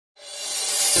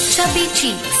Chubby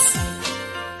Cheeks.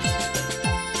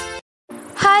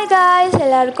 Hi guys,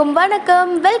 எல்லாருக்கும்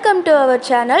வணக்கம். Welcome to our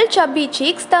channel Chubby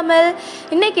Cheeks Tamil.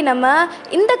 இன்னைக்கு நம்ம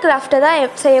இந்த கிராஃப்ட்டை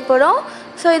தான் செய்ய போகிறோம்.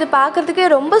 ஸோ இது பார்க்குறதுக்கே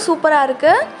ரொம்ப சூப்பராக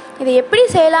இருக்குது. இது எப்படி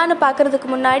செய்யலான்னு பார்க்குறதுக்கு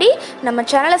முன்னாடி நம்ம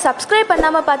சேனலை சப்ஸ்கிரைப்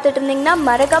பண்ணாமல் பார்த்துட்டு இருந்தீங்கன்னா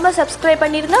மறக்காமல் சப்ஸ்கிரைப்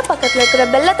பண்ணிடுங்க. பக்கத்தில் இருக்கிற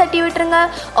பெல்லை தட்டி விட்டுருங்க.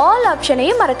 ஆல்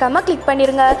ஆப்ஷனையும் மறக்காமல் கிளிக்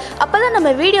பண்ணிடுங்க. அப்போ தான்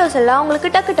நம்ம வீடியோஸ் எல்லாம்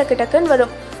உங்களுக்கு டக்குன்னு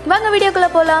வரும். வாங்க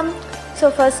வீடியோக்குள்ளே போகலாம். ஸோ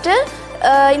ஃபஸ்ட்டு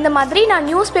இந்த மாதிரி நான்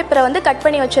நியூஸ் பேப்பரை வந்து கட்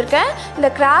பண்ணி வச்சுருக்கேன். இந்த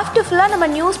கிராஃப்ட்டு ஃபுல்லாக நம்ம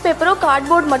நியூஸ் பேப்பரும்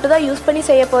கார்ட்போர்ட் மட்டும் தான் யூஸ் பண்ணி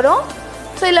செய்ய போகிறோம்.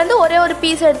 ஸோ இதுலேருந்து ஒரே ஒரு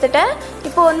பீஸ் எடுத்துட்டேன்.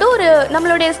 இப்போ வந்து ஒரு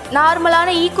நம்மளுடைய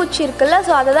நார்மலான ஈக்குச்சி இருக்குல்ல,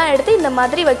 ஸோ அதை தான் எடுத்து இந்த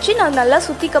மாதிரி வச்சு நான் நல்லா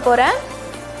சுற்றிக்க போகிறேன்.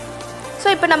 ஸோ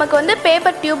இப்போ நமக்கு வந்து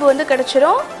பேப்பர் டியூப் வந்து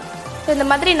கிடச்சிரும். ஸோ இந்த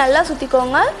மாதிரி நல்லா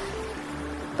சுற்றிக்கோங்க.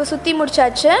 இப்போ சுற்றி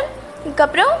முடிச்சாச்சு.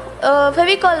 இதுக்கப்புறம்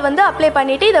ஃபெவிகால் வந்து அப்ளை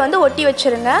பண்ணிவிட்டு இதை வந்து ஒட்டி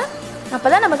வச்சுருங்க. அப்போ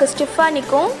தான் நமக்கு ஸ்டிஃபாக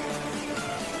நிற்கும்.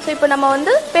 ஸோ இப்போ நம்ம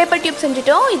வந்து பேப்பர் டியூப்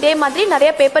செஞ்சிட்டோம். இதே மாதிரி நிறைய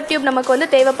பேப்பர் டியூப் நமக்கு வந்து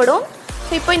தேவைப்படும்.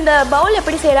 ஸோ இப்போ இந்த பவுல்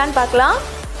எப்படி செய்யலான்னு பார்க்கலாம்.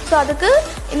 ஸோ அதுக்கு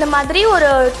இந்த மாதிரி ஒரு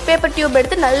பேப்பர் டியூப்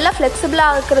எடுத்து நல்லா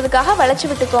ஃப்ளெக்சிபிளாக ஆக்கிறதுக்காக வளைச்சி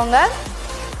விட்டுக்கோங்க.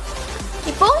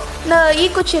 இப்போது இந்த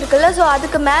ஈக்குச்சி இருக்குல்ல, ஸோ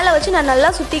அதுக்கு மேலே வச்சு நான்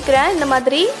நல்லா சுற்றிக்கிறேன் இந்த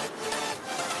மாதிரி.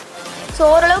 ஸோ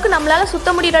ஓரளவுக்கு நம்மளால்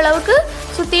சுற்ற முடிகிற அளவுக்கு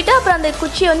சுற்றிட்டு அப்புறம் அந்த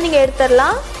குச்சியை வந்து நீங்கள்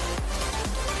எடுத்துடலாம்.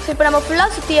 ஸோ இப்போ நம்ம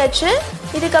ஃபுல்லாக சுற்றியாச்சு.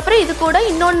 இதுக்கப்புறம் இது கூட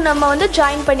இன்னொன்று நம்ம வந்து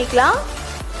ஜாயின் பண்ணிக்கலாம்.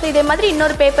 ஸோ இதே மாதிரி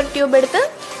இன்னொரு பேப்பர் டியூப் எடுத்து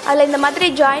அதில் இந்த மாதிரி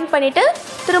ஜாயின் பண்ணிவிட்டு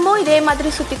திரும்பவும் இதே மாதிரி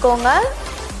சுற்றிக்கோங்க.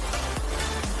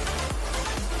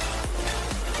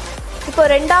 இப்போ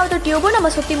ரெண்டாவது டியூபும்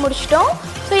நம்ம சுற்றி முடிச்சிட்டோம்.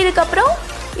 ஸோ இதுக்கப்புறம்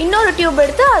இன்னொரு டியூப்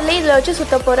எடுத்து அதில் இதில் வச்சு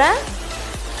சுற்ற போகிறேன்.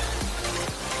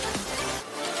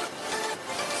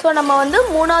 ஸோ நம்ம வந்து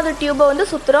மூணாவது டியூபை வந்து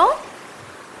சுற்றுறோம்.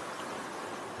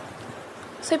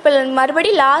 ஸோ இப்போ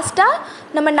மறுபடியும் லாஸ்ட்டாக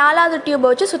நம்ம நாலாவது டியூபை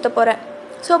வச்சு சுற்ற போகிறேன்.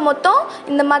 ஸோ மொத்தம்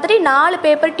இந்த மாதிரி 4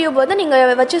 பேப்பர் டியூப் வந்து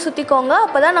நீங்கள் வச்சு சுற்றிக்கோங்க.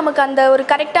 அப்போ தான் நமக்கு அந்த ஒரு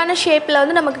கரெக்டான ஷேப்பில்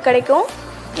வந்து நமக்கு கிடைக்கும்.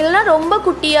 இல்லைனா ரொம்ப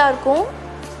குட்டியாக இருக்கும்.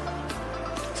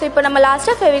 ஸோ இப்போ நம்ம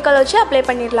லாஸ்ட்டாக ஃபெவிகால் வச்சு அப்ளை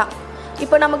பண்ணிடலாம்.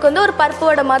 இப்போ நமக்கு வந்து ஒரு பருப்பு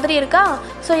வடை மாதிரி இருக்கா.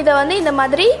 ஸோ இதை வந்து இந்த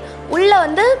மாதிரி உள்ளே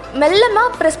வந்து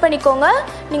மெல்லமாக ப்ரெஸ் பண்ணிக்கோங்க.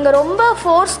 நீங்கள் ரொம்ப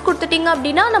ஃபோர்ஸ் கொடுத்துட்டிங்க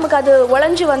அப்படின்னா நமக்கு அது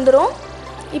உடஞ்சி வந்துடும்.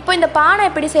 இப்போ இந்த பானை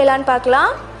எப்படி செய்யலான்னு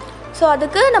பார்க்கலாம். ஸோ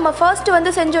அதுக்கு நம்ம ஃபர்ஸ்ட்டு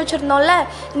வந்து செஞ்சு வச்சுருந்தோம்ல,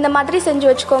 இந்த மாதிரி செஞ்சு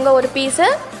வச்சுக்கோங்க ஒரு பீஸு.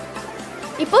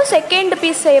 இப்போது செகண்ட்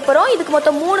பீஸ் செய்ய போகிறோம். இதுக்கு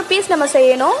மொத்தம் 3 பீஸ் நம்ம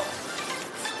செய்யணும்.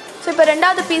 ஸோ இப்போ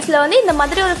ரெண்டாவது பீஸில் வந்து இந்த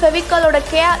மாதிரி ஒரு ஃபெவிகாலோட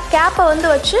கேப்பை வந்து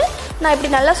வச்சு நான்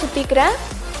இப்படி நல்லா சுற்றிக்கிறேன்.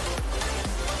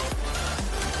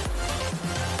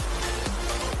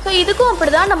 ஸோ இதுக்கும்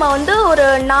அப்படி தான் நம்ம வந்து ஒரு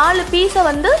 4 பீஸை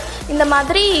வந்து இந்த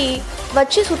மாதிரி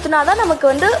வச்சு சுற்றினா தான் நமக்கு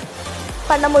வந்து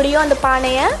பண்ண முடியும் அந்த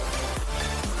பானையை.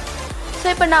 ஸோ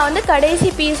இப்போ நான் வந்து கடைசி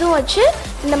பீஸும் வச்சு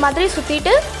இந்த மாதிரி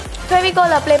சுற்றிட்டு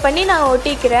ஃபெவிகால் அப்ளை பண்ணி நான்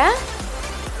ஒட்டிக்கிறேன்.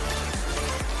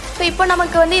 ஸோ இப்போ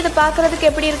நமக்கு வந்து இது பார்க்குறதுக்கு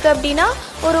எப்படி இருக்குது அப்படின்னா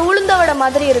ஒரு உளுந்த வடை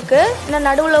மாதிரி இருக்குது. இன்னும்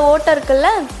நடுவில் ஓட்டை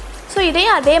இருக்குல்ல. ஸோ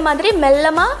இதையும் அதே மாதிரி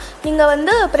மெல்லமாக நீங்கள்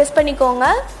வந்து ப்ரெஸ் பண்ணிக்கோங்க.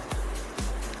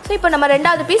 ஸோ இப்போ நம்ம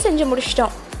ரெண்டாவது பீஸ் செஞ்சு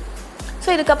முடிச்சிட்டோம்.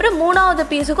 ஸோ இதுக்கப்புறம் மூணாவது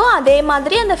பீஸுக்கும் அதே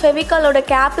மாதிரி அந்த ஃபெவிகாலோட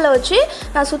கேப்பில் வச்சு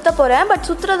நான் சுற்ற போகிறேன். பட்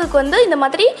சுற்றுறதுக்கு வந்து இந்த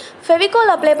மாதிரி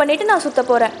ஃபெவிகால் அப்ளை பண்ணிவிட்டு நான் சுற்ற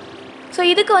போகிறேன். ஸோ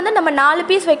இதுக்கு வந்து நம்ம 4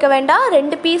 பீஸ் வைக்க வேண்டாம்,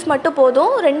 2 பீஸ் மட்டும்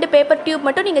போதும். 2 பேப்பர் டியூப்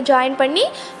மட்டும் நீங்கள் ஜாயின் பண்ணி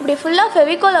இப்படி ஃபுல்லாக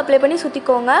ஃபெவிகால் அப்ளை பண்ணி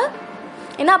சுற்றிக்கோங்க.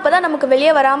 ஏன்னா அப்போ தான் நமக்கு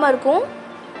வெளியே வராமல் இருக்கும்.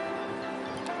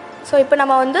 ஸோ இப்போ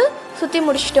நம்ம வந்து சுற்றி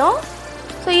முடிச்சிட்டோம்.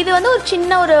 ஸோ இது வந்து ஒரு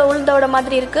சின்ன ஒரு உளுந்தோட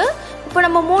மாதிரி இருக்குது. இப்போ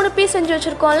நம்ம 3 பீஸ் செஞ்சு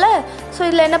வச்சுருக்கோம்ல. ஸோ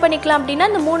இதில் என்ன பண்ணிக்கலாம் அப்படின்னா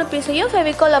இந்த 3 பீஸையும்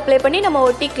ஃபெவிகால் அப்ளை பண்ணி நம்ம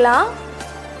ஒட்டிக்கலாம்.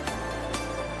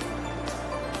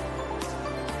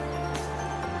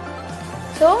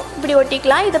 ஸோ இப்படி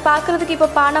ஒட்டிக்கலாம். இதை பார்க்குறதுக்கு இப்போ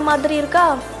பானை மாதிரி இருக்கா.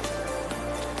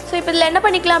 ஸோ இப்போ இதில் என்ன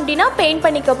பண்ணிக்கலாம் அப்படின்னா பெயிண்ட்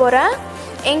பண்ணிக்க போகிறேன்.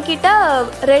 என்கிட்ட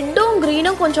ரெட்டும்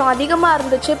க்ரீனும் கொஞ்சம் அதிகமாக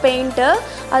இருந்துச்சு பெயிண்ட்டு,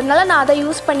 அதனால நான் அதை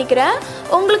யூஸ் பண்ணிக்கிறேன்.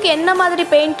 உங்களுக்கு என்ன மாதிரி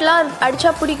பெயிண்ட்லாம்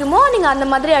அடித்தா பிடிக்குமோ நீங்கள் அந்த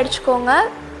மாதிரி அடிச்சுக்கோங்க.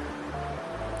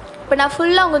 இப்போ நான்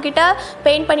ஃபுல்லாக உங்ககிட்ட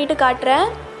பெயிண்ட் பண்ணிவிட்டு காட்டுறேன்.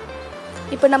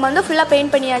 இப்போ நம்ம வந்து ஃபுல்லாக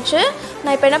பெயிண்ட் பண்ணியாச்சு.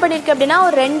 நான் இப்போ என்ன பண்ணியிருக்கேன் அப்படின்னா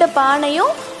ஒரு 2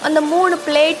 பானையும் அந்த 3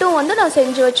 பிளேட்டும் வந்து நான்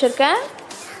செஞ்சு வச்சுருக்கேன்.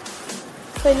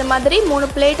 ஸோ இந்த மாதிரி 3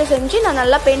 பிளேட்டை செஞ்சு நான்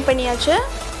நல்லா பெயிண்ட் பண்ணியாச்சு.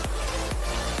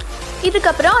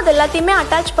 இதுக்கப்புறம் அது எல்லாத்தையுமே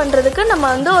அட்டாச் பண்ணுறதுக்கு நம்ம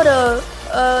வந்து ஒரு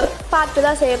பார்ட்டு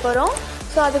தான் செய்ய போகிறோம்.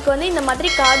 ஸோ அதுக்கு வந்து இந்த மாதிரி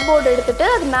கார்ட்போர்டு எடுத்துகிட்டு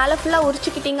அது மேலே ஃபுல்லாக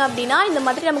உரிச்சிக்கிட்டிங்க அப்படின்னா இந்த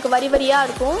மாதிரி நமக்கு வரி வரியாக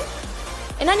இருக்கும்.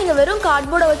 ஏன்னா நீங்கள் வெறும்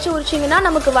கார்ட்போர்டை வச்சு உரிச்சிங்கன்னா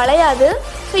நமக்கு வளையாது.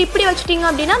 ஸோ இப்படி வச்சுட்டிங்க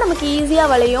அப்படின்னா நமக்கு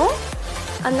ஈஸியாக வளையும்.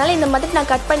 அதனால் இந்த மாதிரி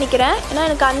நான் கட் பண்ணிக்கிறேன். ஏன்னா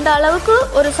எனக்கு அந்த அளவுக்கு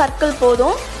ஒரு சர்க்கிள்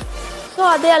போதும். ஸோ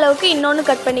அதே அளவுக்கு இன்னொன்று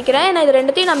கட் பண்ணிக்கிறேன். ஏன்னா இது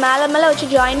ரெண்டுத்தையும் நான் மேலே வச்சு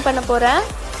ஜாயின் பண்ண போகிறேன்.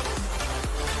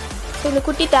 ஸோ இந்த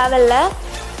குட்டி தேவையில்லை.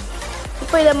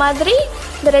 இப்போ இதை மாதிரி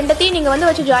இந்த ரெண்டத்தையும் நீங்கள் வந்து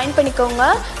வச்சு ஜாயின் பண்ணிக்கோங்க.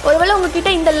 ஒருவேளை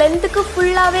உங்கள்கிட்ட இந்த லென்த்துக்கு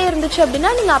ஃபுல்லாகவே இருந்துச்சு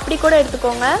அப்படின்னா நீங்கள் அப்படி கூட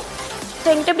எடுத்துக்கோங்க. ஸோ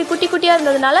என்கிட்ட இப்படி குட்டி குட்டியாக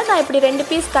இருந்ததுனால நான் இப்படி 2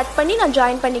 பீஸ் கட் பண்ணி நான்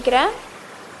ஜாயின் பண்ணிக்கிறேன்.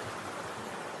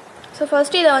 ஸோ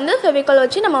ஃபஸ்ட்டு இதை வந்து ஃபெவிகால்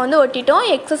வச்சு நம்ம வந்து ஒட்டிட்டோம்.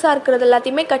 எக்ஸஸாக இருக்கிறது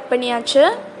எல்லாத்தையுமே கட் பண்ணியாச்சு.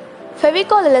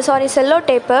 ஃபெவிகால் இல்லை, சாரி, செல்லோ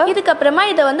டேப்பு. இதுக்கப்புறமா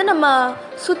இதை வந்து நம்ம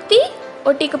சுற்றி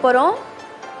ஒட்டிக்க போகிறோம்.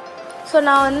 ஸோ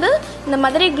நான் வந்து இந்த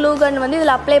மாதிரி க்ளூ கன் வந்து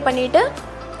இதில் அப்ளை பண்ணிவிட்டு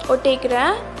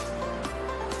ஒட்டிக்கிறேன்.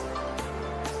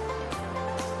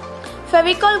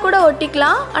 ஃபெவிகால் கூட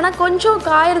ஒட்டிக்கலாம், ஆனால் கொஞ்சம்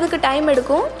காயறதுக்கு டைம்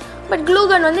எடுக்கும். பட் க்ளூ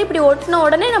கன் வந்து இப்படி ஒட்டின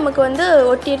உடனே நமக்கு வந்து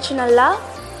ஒட்டிடுச்சு நல்லா.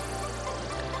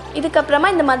 இதுக்கப்புறமா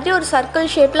இந்த மாதிரி ஒரு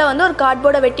சர்க்கிள் ஷேப்பில் வந்து ஒரு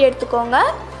கார்ட்போர்டை வெட்டி எடுத்துக்கோங்க.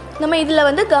 நம்ம இதில்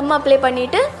வந்து கம் அப்ளை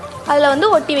பண்ணிவிட்டு அதில் வந்து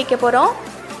ஒட்டி வைக்க போகிறோம்.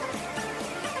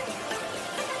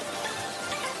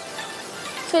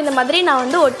 ஸோ இந்த மாதிரி நான்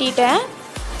வந்து ஒட்டிட்டேன்.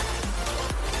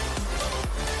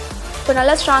 இப்போ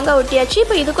நல்லா ஸ்ட்ராங்காக ஒட்டியாச்சு.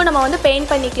 இப்போ இதுக்கும் நம்ம வந்து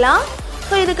பெயிண்ட் பண்ணிக்கலாம்.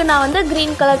 ஸோ இதுக்கு நான் வந்து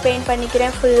க்ரீன் கலர் பெயிண்ட்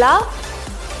பண்ணிக்கிறேன் ஃபுல்லாக.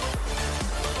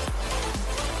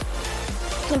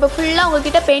 இப்போ ஃபுல்லாக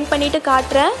உங்கள்கிட்ட பெயிண்ட் பண்ணிவிட்டு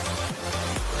காட்டுறேன்.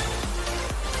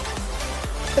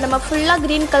 இப்போ நம்ம ஃபுல்லாக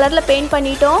க்ரீன் கலரில் பெயிண்ட்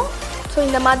பண்ணிட்டோம். ஸோ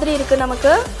இந்த மாதிரி இருக்குது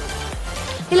நமக்கு.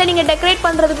 இல்லை நீங்கள் டெக்கரேட்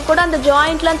பண்ணுறதுக்கு கூட அந்த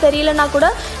ஜாயிண்ட்லாம் தெரியலனா கூட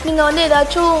நீங்கள் வந்து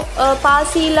ஏதாச்சும்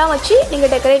பாசிலாம் வச்சு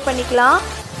நீங்கள் டெக்கரேட் பண்ணிக்கலாம்.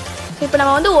 இப்போ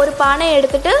நம்ம வந்து ஒரு பானையை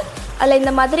எடுத்துகிட்டு அதில்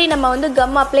இந்த மாதிரி நம்ம வந்து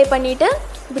கம் அப்ளை பண்ணிவிட்டு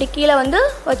இப்படி கீழே வந்து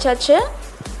வச்சாச்சு.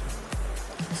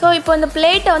 ஸோ இப்போ இந்த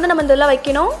பிளேட்டை வந்து நம்ம இதெல்லாம்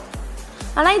வைக்கணும்.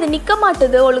 ஆனால் இது நிற்க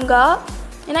மாட்டுது ஒழுங்காக,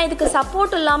 ஏன்னா இதுக்கு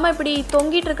சப்போர்ட் இல்லாமல் இப்படி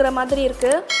தொங்கிட்டு இருக்கிற மாதிரி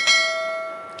இருக்குது.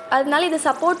 அதனால இது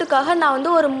சப்போர்ட்டுக்காக நான் வந்து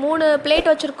ஒரு 3 பிளேட்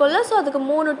வச்சுருக்கோம்ல, ஸோ அதுக்கு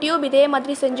 3 டியூப் இதே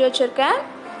மாதிரி செஞ்சு வச்சுருக்கேன்.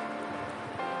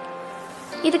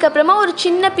 இதுக்கப்புறமா ஒரு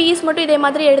சின்ன பீஸ் மட்டும் இதே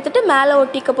மாதிரி எடுத்துகிட்டு மேலே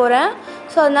ஒட்டிக்க போகிறேன்.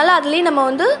 ஸோ அதனால் அதுலேயும் நம்ம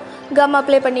வந்து கம்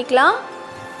அப்ளை பண்ணிக்கலாம்.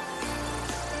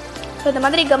 ஸோ இந்த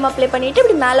மாதிரி கம் அப்ளை பண்ணிவிட்டு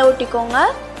இப்படி மேலே ஒட்டிக்கோங்க.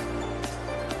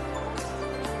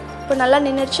 இப்போ நல்லா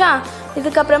நின்றுச்சா?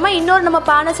 இதுக்கப்புறமா இன்னொரு நம்ம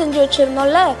பானை செஞ்சு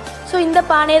வச்சுருந்தோம்ல, ஸோ இந்த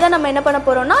பானையை தான் நம்ம என்ன பண்ண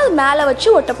போகிறோம்னா அது மேலே வச்சு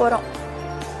ஒட்ட போகிறோம்.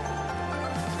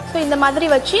 ஸோ இந்த மாதிரி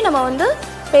வச்சு நம்ம வந்து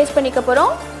பேஸ்ட் பண்ணிக்க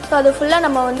போகிறோம். ஸோ அது ஃபுல்லாக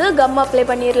நம்ம வந்து கம் அப்ளை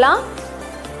பண்ணிடலாம்.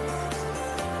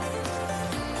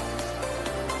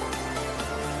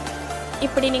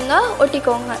 இப்படி நீங்கள்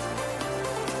ஒட்டிக்கோங்க.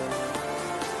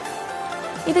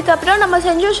 இதுக்கப்புறம் நம்ம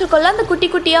செஞ்சு வச்சுருக்கோம்ல அந்த குட்டி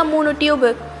குட்டியாக 3 டியூபு,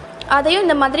 அதையும்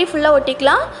இந்த மாதிரி ஃபுல்லாக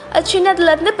ஒட்டிக்கலாம். அது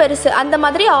சின்னதுலேருந்து பெருசு அந்த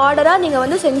மாதிரி ஆர்டராக நீங்கள்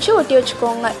வந்து செஞ்சு ஒட்டி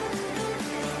வச்சுக்கோங்க.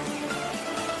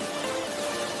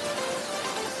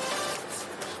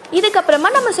 இதுக்கப்புறமா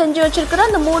நம்ம செஞ்சு வச்சுருக்கிற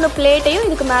அந்த 3 பிளேட்டையும்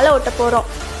இதுக்கு மேலே ஒட்ட போகிறோம்.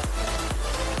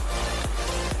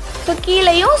 ஸோ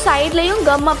கீழேயும் சைட்லேயும்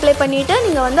கம் அப்ளை பண்ணிவிட்டு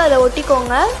நீங்கள் வந்து அதை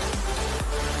ஒட்டிக்கோங்க.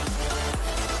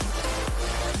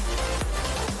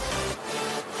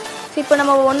 இப்போ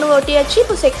நம்ம 1 ஒட்டியாச்சு.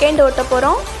 இப்போ செகண்ட் ஒட்ட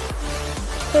போகிறோம்.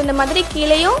 ஸோ இந்த மாதிரி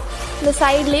கீழேயும் இந்த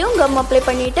சைட்லேயும் கம் அப்ளை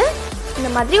பண்ணிவிட்டு இந்த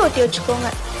மாதிரி ஒட்டி வச்சுக்கோங்க.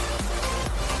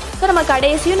 ஸோ நம்ம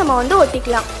கடைசியும் நம்ம வந்து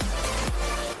ஒட்டிக்கலாம்.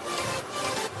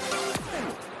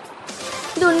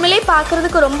 இது உண்மையிலே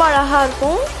பார்க்குறதுக்கு ரொம்ப அழகாக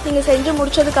இருக்கும் நீங்கள் செஞ்சு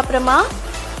முடிச்சதுக்கப்புறமா.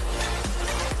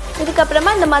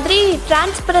 இதுக்கப்புறமா இந்த மாதிரி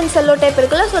டிரான்ஸ்பரண்ட் செல்லோ டேப்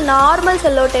இருக்குல்ல, ஸோ நார்மல்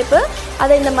செல்லோ டேப்பு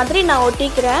அதை இந்த மாதிரி நான்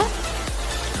ஒட்டிக்கிறேன்.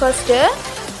 ஃபர்ஸ்ட்டு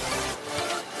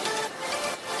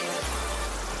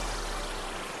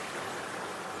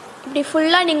இப்படி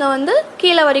ஃபுல்லாக நீங்கள் வந்து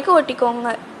கீழே வரைக்கும் ஒட்டிக்கோங்க.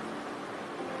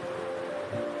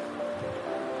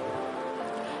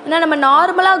 ஏன்னா நம்ம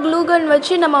நார்மலாக க்ளூகன்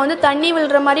வச்சு நம்ம வந்து தண்ணி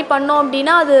விழுற மாதிரி பண்ணோம்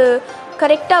அப்படின்னா அது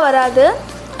கரெக்டாக வராது.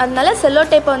 அதனால செல்லோ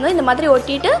டேப்பை வந்து இந்த மாதிரி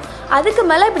ஒட்டிட்டு அதுக்கு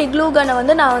மேலே இப்படி க்ளூகனை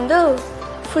வந்து நான் வந்து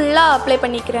ஃபுல்லாக அப்ளை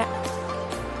பண்ணிக்கிறேன்.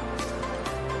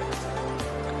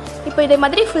 இப்போ இதே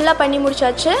மாதிரி ஃபுல்லாக பண்ணி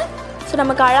முடிச்சாச்சு. ஸோ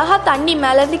நமக்கு அழகாக தண்ணி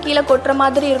மேலேருந்து கீழே கொட்டுற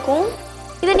மாதிரி இருக்கும்.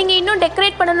 இதை நீங்கள் இன்னும்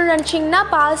டெக்கரேட் பண்ணணும்னு நினச்சிங்கன்னா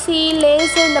பாசி,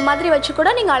 லேஸு இந்த மாதிரி வச்சு கூட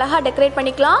நீங்கள் அழகாக டெக்கரேட்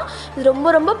பண்ணிக்கலாம். இது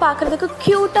ரொம்ப ரொம்ப பார்க்குறதுக்கு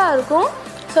க்யூட்டாக இருக்கும்.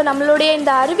 ஸோ நம்மளுடைய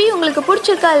இந்த அருவி உங்களுக்கு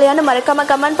பிடிச்சிருக்கா இல்லையான்னு மறக்காமல்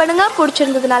கமெண்ட் பண்ணுங்கள்.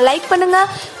 பிடிச்சிருந்ததுன்னா லைக் பண்ணுங்கள்.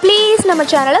 ப்ளீஸ் நம்ம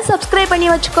சேனலை சப்ஸ்கிரைப் பண்ணி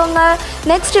வச்சுக்கோங்க.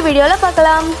 நெக்ஸ்ட் வீடியோவில்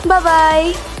பார்க்கலாம்.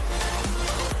 பாய்.